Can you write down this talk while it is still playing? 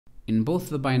In both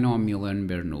the binomial and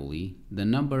Bernoulli, the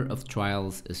number of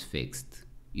trials is fixed.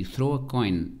 You throw a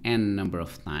coin n number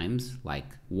of times,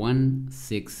 like 1,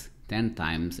 6, 10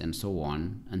 times and so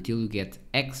on, until you get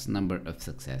x number of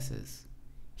successes.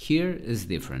 Here is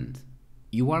different.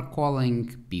 You are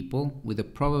calling people with a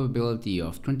probability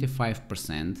of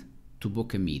 25% to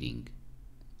book a meeting.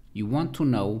 You want to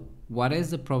know what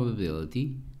is the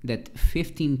probability that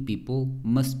 15 people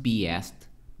must be asked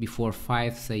before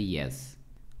 5 say yes.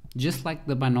 Just like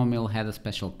the binomial had a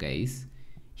special case,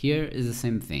 here is the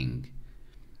same thing.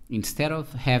 Instead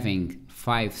of having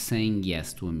 5 saying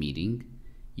yes to a meeting,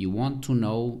 you want to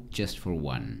know just for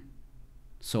 1.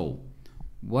 So,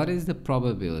 what is the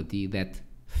probability that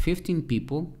 15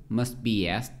 people must be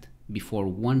asked before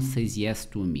 1 says yes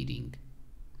to a meeting?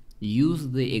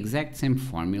 Use the exact same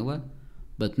formula,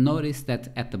 but notice that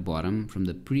at the bottom from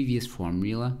the previous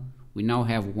formula we now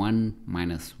have 1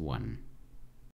 minus 1.